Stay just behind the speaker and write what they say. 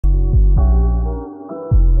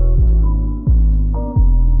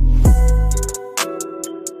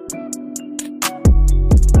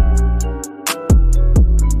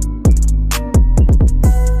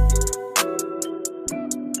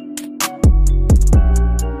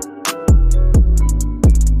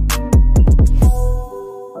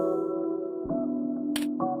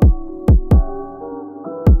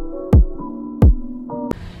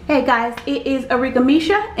guys, it is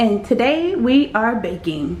Arickamisha and today we are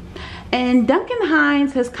baking. And Duncan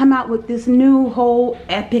Hines has come out with this new whole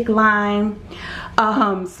epic line.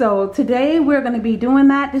 So today we're going to be doing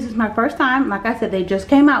that. This is my first time. Like I said, they just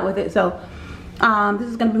came out with it. So this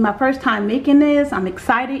is going to be my first time making this. I'm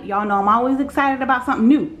excited. Y'all know I'm always excited about something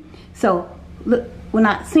new. So look, when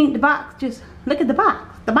I seen the box, just look at the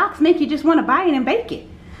box. The box makes you just want to buy it and bake it.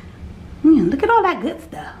 Look at all that good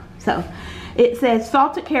stuff. So it says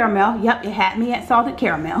salted caramel. Yep, it had me at salted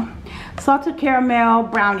caramel. Salted caramel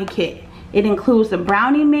brownie kit. It includes the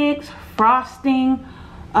brownie mix, frosting.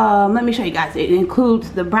 Let me show you guys. It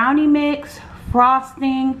includes the brownie mix,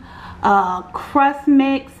 frosting, crust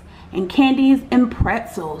mix, and candies and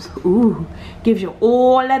pretzels. Ooh, gives you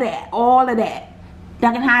all of that, all of that.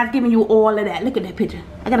 Duncan Hines giving you all of that. Look at that picture.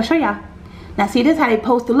 I gotta show y'all. Now see, this is how they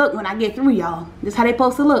supposed to look when I get through, y'all. This is how they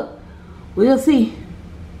supposed to look. We'll see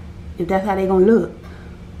if that's how they gonna look.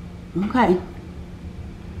 Okay.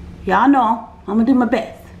 Y'all know I'm gonna do my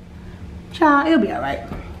best. Child, it'll be alright.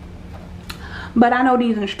 But I know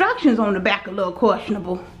these instructions on the back are a little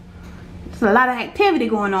questionable. There's a lot of activity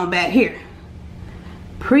going on back here.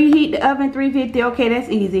 Preheat the oven 350. Okay, that's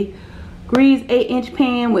easy. Grease 8-inch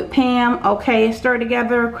pan with Pam. Okay, stir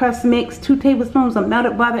together. Crust mix. 2 tablespoons of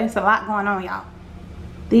melted butter. It's a lot going on, y'all.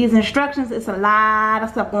 These instructions, it's a lot of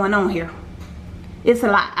stuff going on here. It's a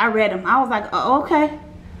lot. I read them. I was like, oh, okay.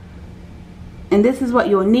 And this is what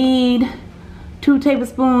you'll need. 2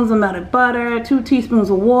 tablespoons of melted butter, 2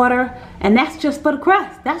 teaspoons of water, and that's just for the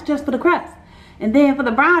crust. That's just for the crust. And then for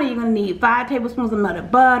the brownie, you're gonna need 5 tablespoons of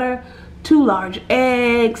melted butter, 2 large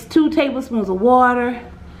eggs, 2 tablespoons of water.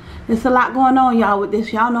 There's a lot going on, y'all, with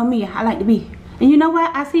this. Y'all know me. I like to be. And you know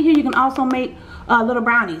what? I see here you can also make little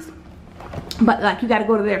brownies, but like you got to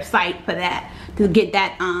go to their site for that to get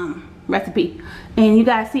that recipe. And you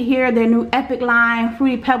guys see here their new epic line,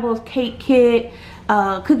 Fruity Pebbles cake kit,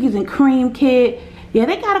 cookies and cream kit. Yeah,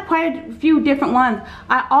 they got quite a few different ones.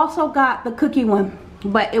 I also got the cookie one,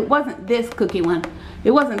 but it wasn't this cookie one.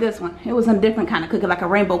 It wasn't this one. It was a different kind of cookie, like a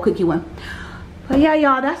rainbow cookie one. But yeah,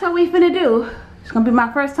 y'all, that's what we finna do. It's gonna be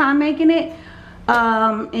my first time making it.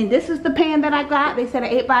 And this is the pan that I got. They said an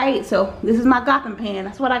 8x8, so this is my Gotham pan.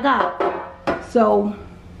 That's what I got. So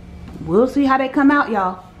we'll see how they come out,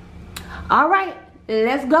 y'all. All right,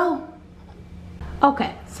 let's go.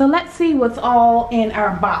 Okay, so let's see what's all in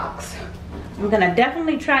our box. I'm gonna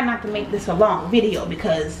definitely try not to make this a long video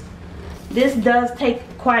because this does take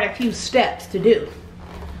quite a few steps to do.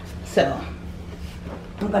 So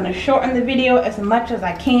I'm gonna shorten the video as much as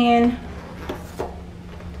I can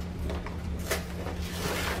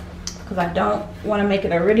because I don't want to make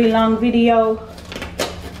it a really long video.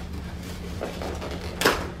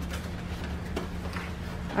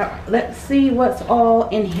 Alright, let's see what's all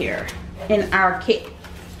in here in our kit.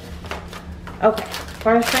 Okay,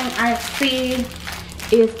 first thing I see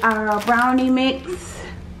is our brownie mix.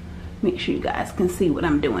 Make sure you guys can see what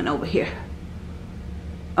I'm doing over here.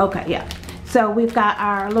 Okay, yeah. So we've got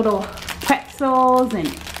our little pretzels and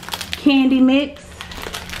candy mix.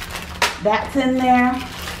 That's in there.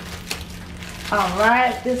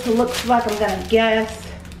 Alright, this looks like, I'm gonna guess,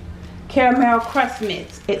 caramel crust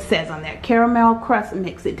mix. It says on there caramel crust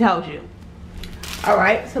mix. It tells you. All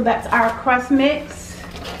right, so that's our crust mix.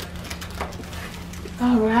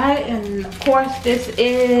 All right, and of course this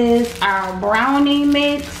is our brownie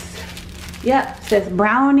mix. Yep, it says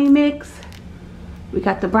brownie mix. We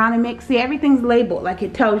got the brownie mix. See, everything's labeled like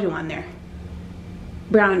it tells you on there.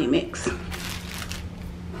 Brownie mix.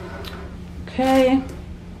 Okay.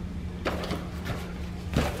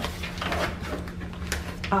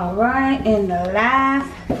 All right, and the last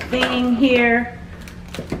thing here,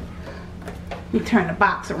 we turn the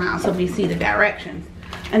box around so we see the directions.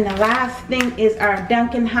 And the last thing is our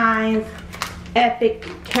Duncan Hines Epic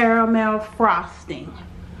Caramel Frosting.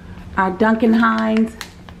 Our Duncan Hines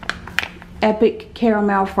Epic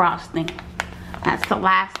Caramel Frosting. That's the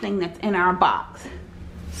last thing that's in our box.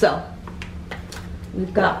 So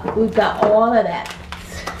we've got all of that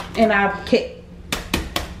in our kit.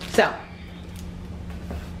 So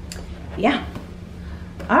yeah.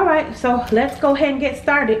 All right, so let's go ahead and get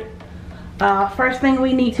started. First thing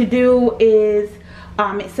we need to do is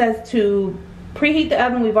it says to preheat the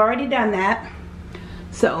oven. We've already done that.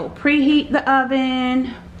 So preheat the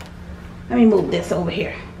oven. Let me move this over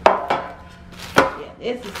here. Yeah,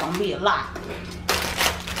 this is gonna be a lot.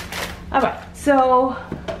 All right, so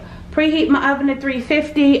preheat my oven to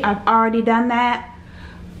 350. I've already done that.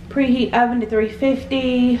 Preheat oven to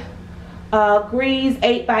 350. Grease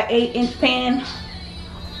 8x8-inch pan.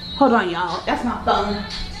 Hold on, y'all. That's my phone.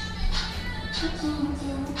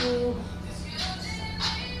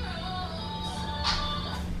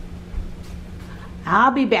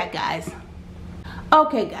 I'll be back, guys.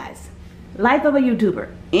 Okay, guys, life of a YouTuber.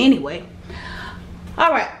 Anyway,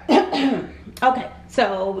 all right. Okay,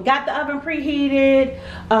 so we got the oven preheated.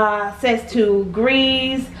 Says to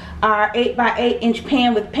grease our 8x8-inch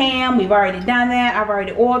pan with Pam. We've already done that. I've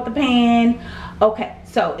already oiled the pan. Okay,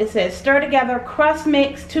 so it says stir together crust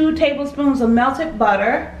mix, 2 tablespoons of melted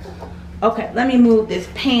butter. Okay, let me move this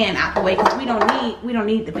pan out the way because we don't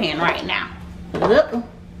need the pan right now. Look.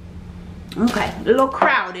 Okay, a little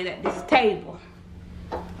crowded at this table.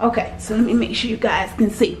 Okay, so let me make sure you guys can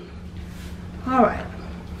see. All right.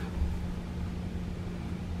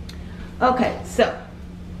 Okay, so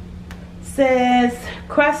says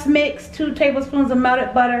crust mix, 2 tablespoons of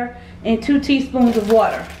melted butter and 2 teaspoons of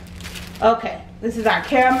water. Okay, this is our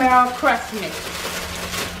caramel crust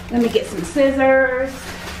mix. Let me get some scissors.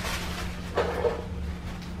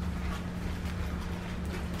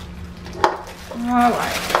 All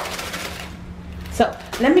right. So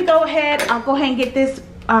let me go ahead. I'll go ahead and get this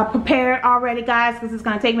prepared already, guys, because it's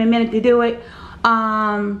going to take me a minute to do it.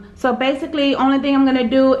 So basically, only thing I'm going to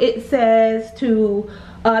do, it says to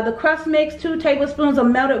the crust mix, 2 tablespoons of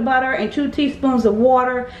melted butter and 2 teaspoons of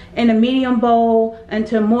water in a medium bowl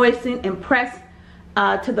until moisten and press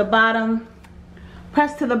to the bottom.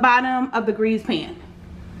 Press to the bottom of the grease pan.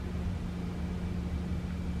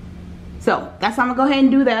 So that's how I'm going to go ahead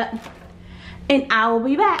and do that. And I will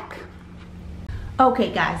be back.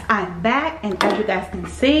 Okay, guys, I'm back, and as you guys can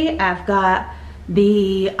see, I've got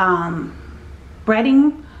the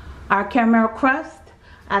breading, our caramel crust.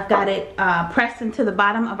 I've got it pressed into the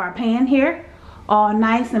bottom of our pan here, all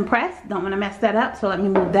nice and pressed. Don't want to mess that up, so let me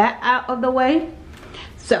move that out of the way.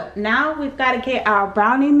 So now we've got to get our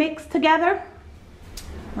brownie mix together.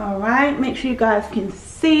 All right, make sure you guys can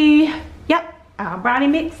see. Yep, our brownie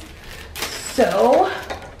mix. So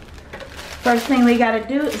first thing we got to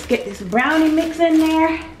do is get this brownie mix in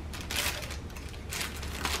there.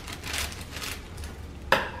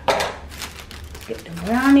 Get the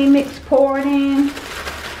brownie mix poured in.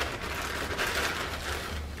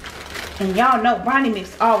 And y'all know brownie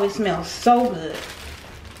mix always smells so good. It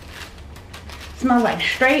smells like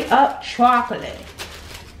straight up chocolate.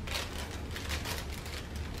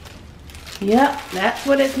 Yep, that's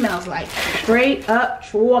what it smells like. Straight up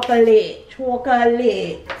chocolate.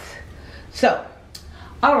 Chocolate. So,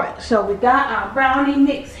 alright, so we got our brownie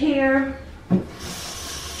mix here.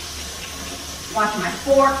 Wash my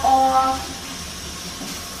fork off.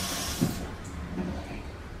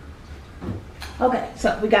 Okay,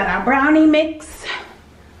 so we got our brownie mix.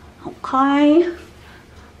 Okay.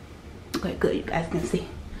 Okay, good, you guys can see.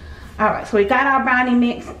 Alright, so we got our brownie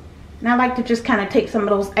mix. And I like to just kind of take some of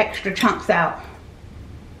those extra chunks out.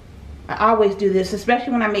 I always do this,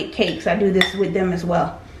 especially when I make cakes. I do this with them as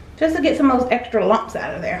well, just to get some of those extra lumps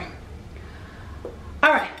out of there.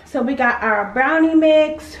 Alright, so we got our brownie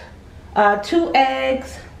mix, 2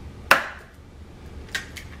 eggs,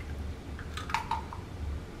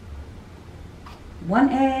 one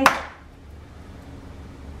egg,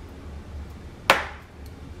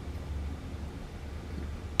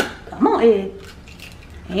 come on, egg.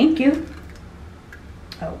 Thank you.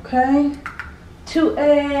 Okay, 2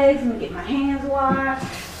 eggs. Let me get my hands washed.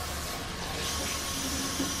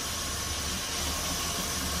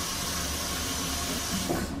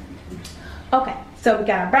 Okay, so we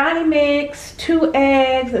got our brownie mix, 2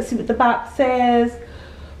 eggs. Let's see what the box says.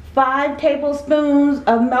 5 tablespoons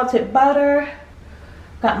of melted butter.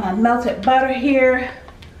 Got my melted butter here.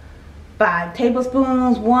 5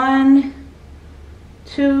 tablespoons. 1,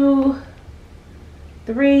 2,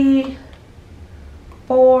 3,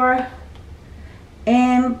 4,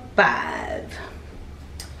 and 5.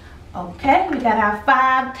 Okay, we got our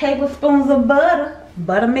 5 tablespoons of butter.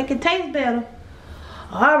 Butter make it taste better.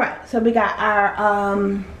 Alright, so we got our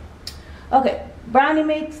okay, brownie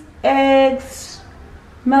mix, eggs,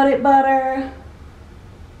 melted butter,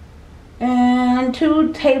 and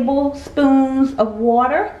 2 tablespoons of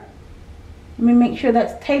water. Let me make sure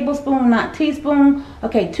that's tablespoon, not teaspoon.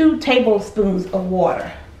 Okay, 2 tablespoons of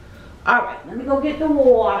water. Alright, let me go get the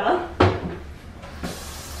water.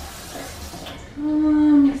 Let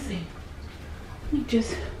me see. Let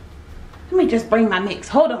me just bring my mix.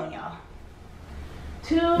 Hold on, y'all.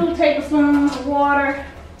 2 tablespoons of water.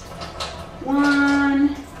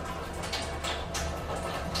 1,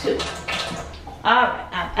 2.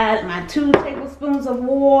 Alright, I've added my 2 tablespoons of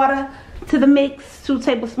water to the mix. 2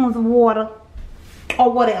 tablespoons of water. Or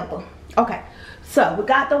whatever. Okay, so we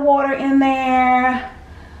got the water in there.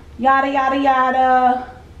 Yada, yada,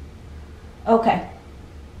 yada. Okay.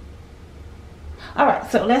 Alright,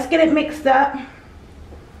 so let's get it mixed up.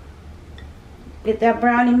 Get that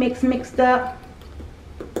brownie mix mixed up.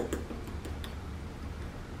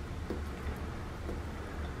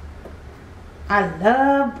 I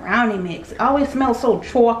love brownie mix. It always smells so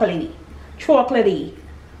chocolatey. Chocolatey.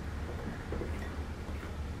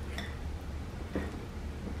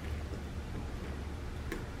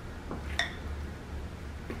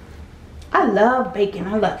 I love baking.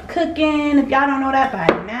 I love cooking. If y'all don't know that by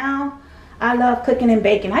now, I love cooking and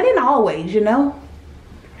baking. I didn't always, you know.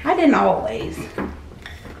 I didn't always.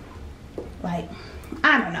 Like,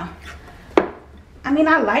 I don't know. I mean,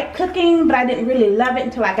 I like cooking, but I didn't really love it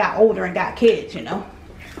until I got older and got kids, you know.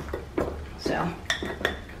 So,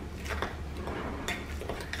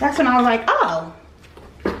 that's when I was like, oh,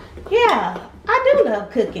 yeah, I do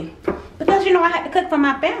love cooking. Because, you know, I had to cook for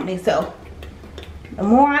my family, so the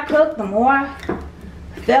more I cooked, the more I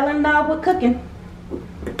fell in love with cooking.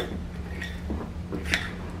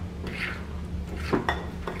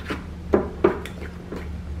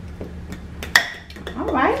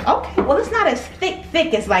 Alright, okay. Well, it's not as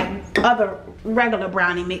thick as like other regular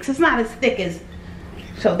brownie mix. It's not as thick as,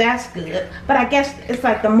 so that's good. But I guess it's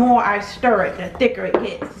like the more I stir it, the thicker it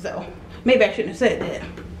gets. So maybe I shouldn't have said that.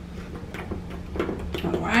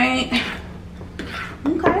 Alright.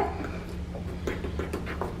 Okay.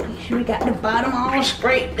 Make sure we got the bottom all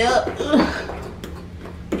scraped up.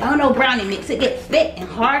 Y'all know brownie mix, it gets thick and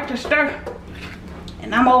hard to stir.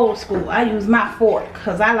 And I'm old school. I use my fork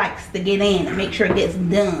because I likes to get in and make sure it gets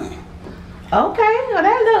done. Okay, well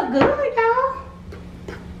that look good, y'all.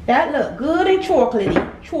 That look good and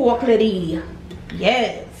chocolatey. Chocolatey.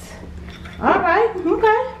 Yes. Alright,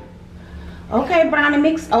 okay. Okay, brownie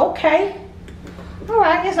mix, okay.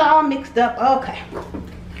 Alright, it's all mixed up. Okay.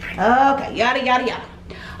 Okay, yada yada yada.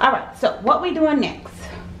 Alright, so what we doing next?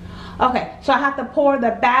 Okay, so I have to pour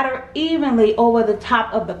the batter evenly over the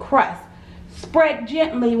top of the crust. Spread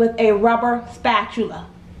gently with a rubber spatula.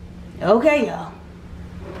 Okay, y'all.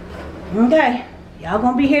 Okay. Y'all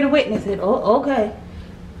gonna be here to witness it. Oh, okay.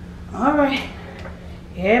 Alright.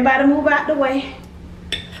 Everybody move out the way.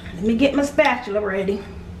 Let me get my spatula ready.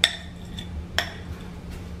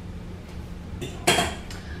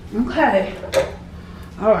 Okay.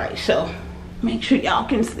 Alright, so make sure y'all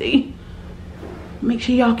can see. Make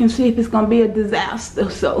sure y'all can see if it's gonna be a disaster.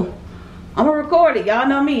 So I'm gonna record it. Y'all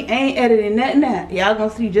know me. I ain't editing nothing out. Y'all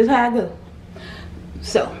gonna see just how I go.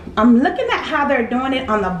 So I'm looking at how they're doing it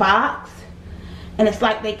on the box. And it's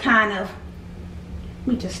like they kind of,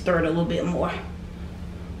 let me just stir it a little bit more.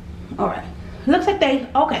 Alright. Looks like they,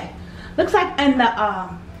 okay. Looks like in the,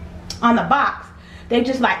 on the box, they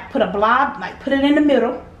just like put a blob, like put it in the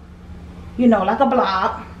middle. You know, like a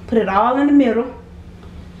blob. Put it all in the middle.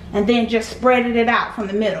 And then just spreaded it out from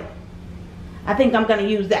the middle. I think I'm going to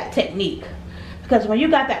use that technique. Because when you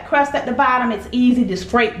got that crust at the bottom, it's easy to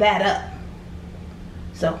scrape that up.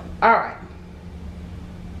 So, alright.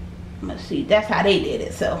 Let's see, that's how they did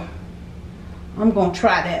it. So, I'm going to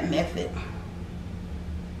try that method.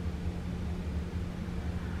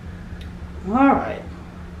 Alright.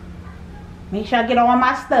 Make sure I get all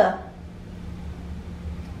my stuff.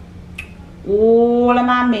 All of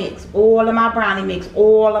my mix. All of my brownie mix.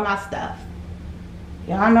 All of my stuff.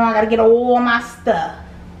 Y'all know I gotta get all my stuff.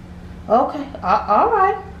 Okay.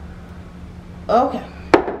 Alright. Okay.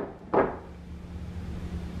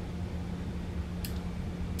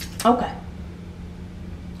 Okay.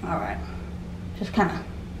 Alright. Just kind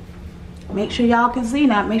of make sure y'all can see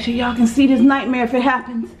now. Make sure y'all can see this nightmare if it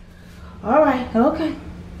happens. Alright. Okay.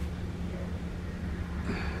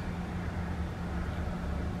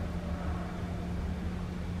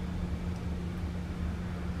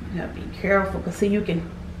 You gotta be careful because see you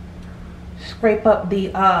can scrape up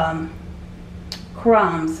the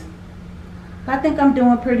crumbs. I think I'm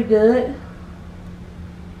doing pretty good.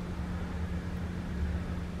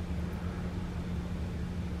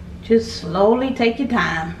 Just slowly take your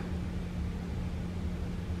time.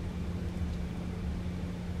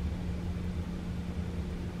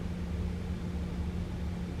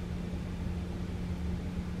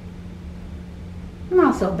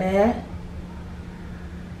 Not so bad.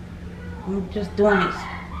 I'm just doing it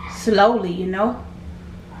slowly, you know.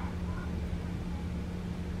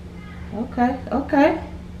 Okay, okay.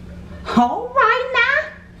 All right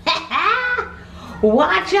now.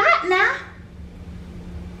 Watch out now.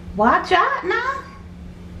 Watch out now.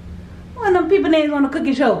 One of them people names on the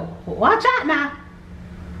cooking show. Watch out now.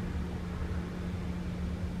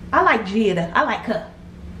 I like Jada. I like her.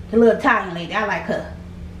 The little Italian lady. I like her.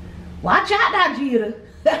 Watch out now, Jada.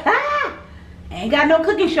 Ain't got no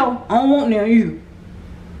cooking show. I don't want none either.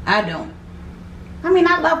 I don't. I mean,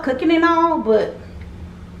 I love cooking and all, but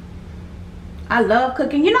I love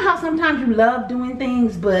cooking. You know how sometimes you love doing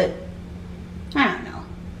things, but I don't know.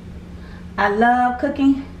 I love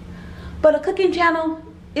cooking, but a cooking channel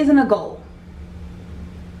isn't a goal.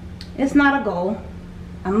 It's not a goal.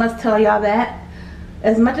 I must tell y'all that.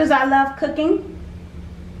 As much as I love cooking,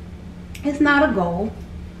 it's not a goal.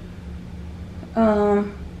 I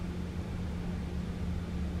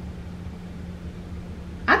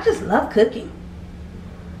just love cooking.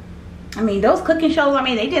 I mean, those cooking shows, I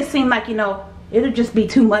mean, they just seem like, you know, it'll just be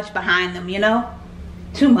too much behind them, you know?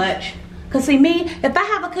 Too much. Because see, me, if I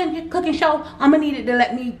have a cooking show, I'm going to need it to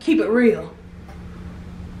let me keep it real.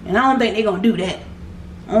 And I don't think they're going to do that.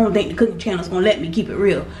 I don't think the cooking channel's going to let me keep it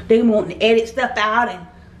real. They want to edit stuff out and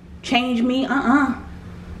change me.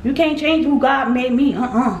 You can't change who God made me.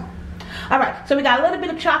 Alright, so we got a little bit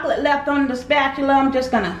of chocolate left on the spatula. I'm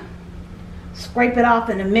just going to scrape it off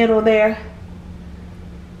in the middle there.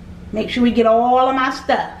 Make sure we get all of my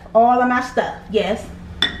stuff. All of my stuff. Yes.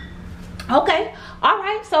 Okay.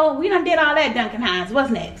 Alright, so we done did all that, Duncan Hines. What's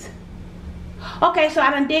next? Okay, so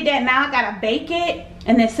I done did that. Now I gotta bake it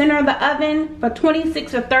in the center of the oven for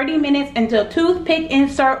 26 or 30 minutes until toothpick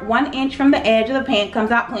insert 1 inch from the edge of the pan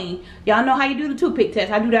comes out clean. Y'all know how you do the toothpick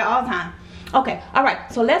test. I do that all the time. Okay,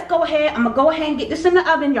 alright, so let's go ahead. I'm gonna go ahead and get this in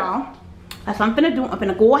the oven, y'all. That's what I'm gonna do. I'm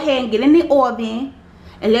gonna go ahead and get in the oven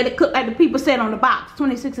and let it cook like the people said on the box.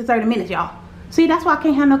 26 to 30 minutes, y'all. See, that's why I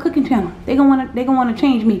can't have no cooking channel. They gonna wanna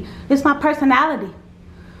change me. It's my personality.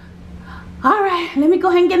 Alright, let me go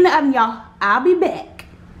ahead and get in the oven, y'all. I'll be back.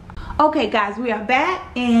 Okay, guys, we are back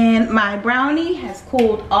and my brownie has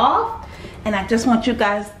cooled off. And I just want you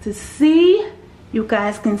guys to see. You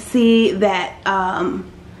guys can see that,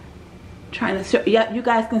 yep, you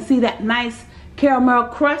guys can see that nice caramel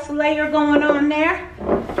crust layer going on there.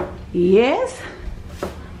 Yes.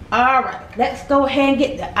 Alright, let's go ahead and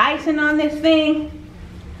get the icing on this thing.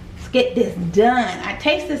 Let's get this done. I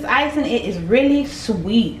taste this icing. It is really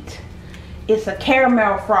sweet. It's a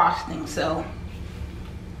caramel frosting, so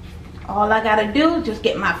all I gotta do is just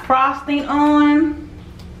get my frosting on.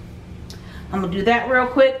 I'm gonna do that real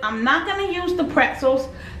quick. I'm not gonna use the pretzels.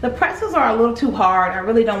 The pretzels are a little too hard. I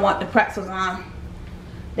really don't want the pretzels on.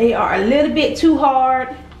 They are a little bit too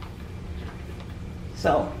hard.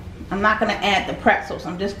 So I'm not gonna add the pretzels.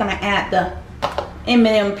 I'm just gonna add the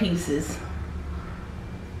M&M pieces.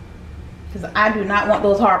 Because I do not want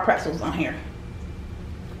those hard pretzels on here.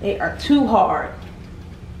 They are too hard.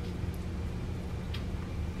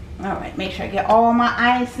 Alright, make sure I get all my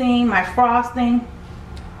icing, my frosting.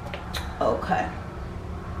 Okay.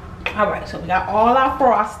 Alright, so we got all our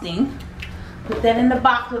frosting. Put that in the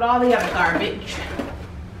box with all the other garbage.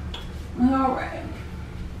 Alright.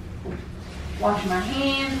 Wash my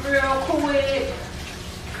hands real quick.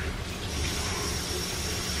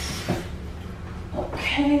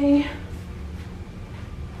 Okay.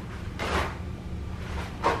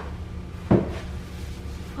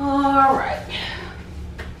 Alright.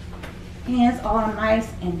 Hands all nice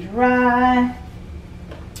and dry.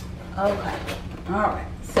 Okay. Alright.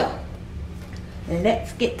 So,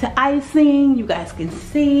 let's get to icing. You guys can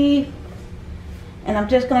see. And I'm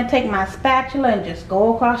just going to take my spatula and just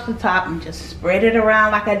go across the top and just spread it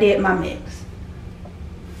around like I did my mix.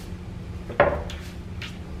 I'm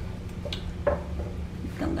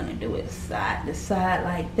going to do it side to side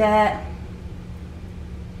like that.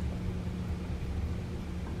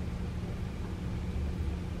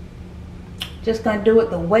 Just going to do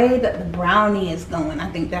it the way that the brownie is going.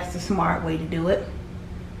 I think that's the smart way to do it.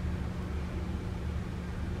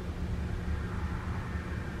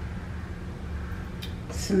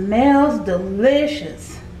 Smells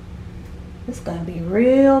delicious. It's gonna be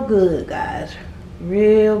real good, guys.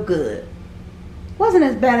 Real good. Wasn't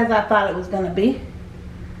as bad as I thought it was gonna be.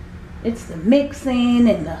 It's the mixing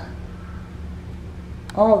and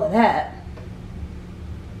all of that.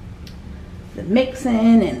 The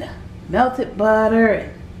mixing and the melted butter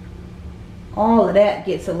and all of that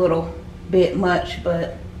gets a little bit much,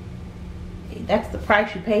 but hey, that's the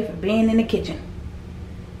price you pay for being in the kitchen.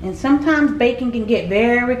 And sometimes baking can get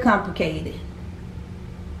very complicated.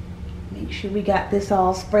 Make sure we got this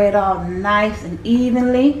all spread all nice and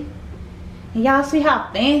evenly. And y'all see how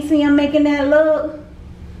fancy I'm making that look?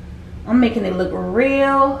 I'm making it look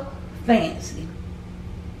real fancy.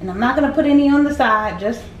 And I'm not gonna put any on the side,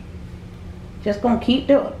 just gonna keep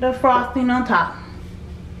the frosting on top.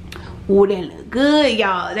 Oh, that look good,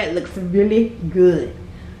 y'all. That looks really good.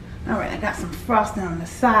 Alright, I got some frosting on the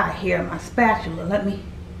side here, my spatula. Let me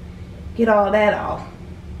get all that off.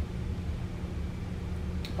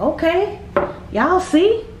 Okay, y'all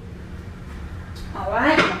see?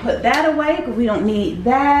 Alright, I'm gonna put that away because we don't need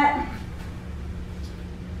that.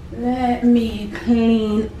 Let me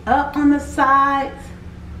clean up on the sides.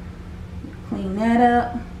 Clean that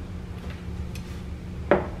up.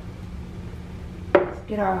 Let's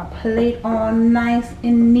get our plate all nice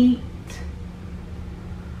and neat.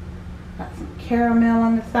 caramel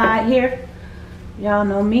on the side here. Y'all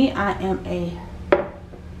know me, I am a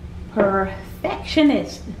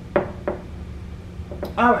perfectionist.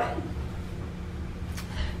 All right,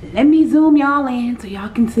 let me zoom y'all in so y'all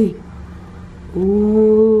can see.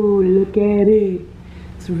 Ooh, look at it.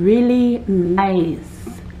 It's really nice.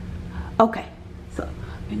 Okay, so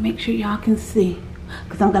let me make sure y'all can see,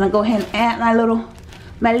 because I'm gonna go ahead and add my little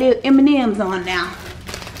M&Ms on now.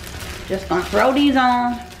 Just gonna throw these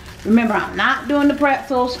on. Remember, I'm not doing the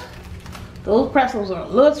pretzels. Those pretzels are a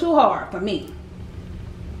little too hard for me,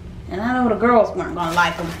 and I know the girls weren't gonna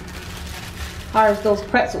like them. Hard as those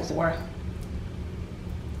pretzels were.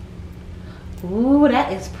 Ooh,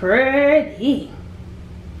 that is pretty.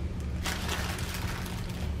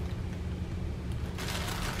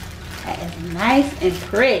 That is nice and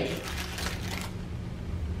pretty.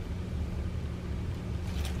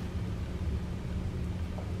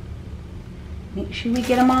 Make sure we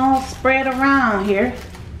get them all spread around here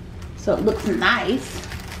so it looks nice.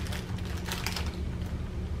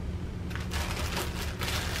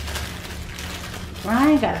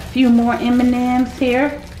 Right, got a few more M&Ms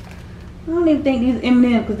here. I don't even think these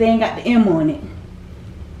M&Ms because they ain't got the M on it.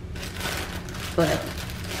 But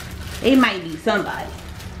they might be somebody.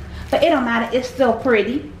 But it don't matter, it's still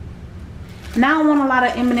pretty. Now I don't want a lot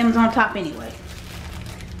of M&Ms on top anyway.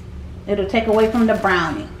 It'll take away from the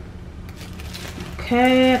brownie.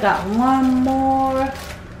 Okay, I got one more.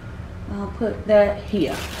 I'll put that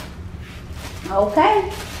here.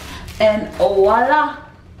 Okay, and voila.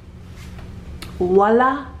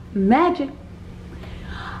 Voila, magic.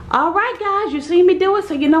 All right, guys, you see me do it,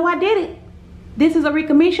 so you know I did it. This is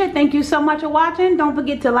Arickamisha. Thank you so much for watching. Don't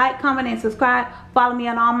forget to like, comment, and subscribe. Follow me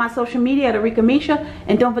on all my social media at Arickamisha.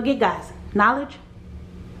 And don't forget, guys, knowledge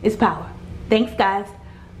is power. Thanks, guys.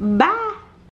 Bye.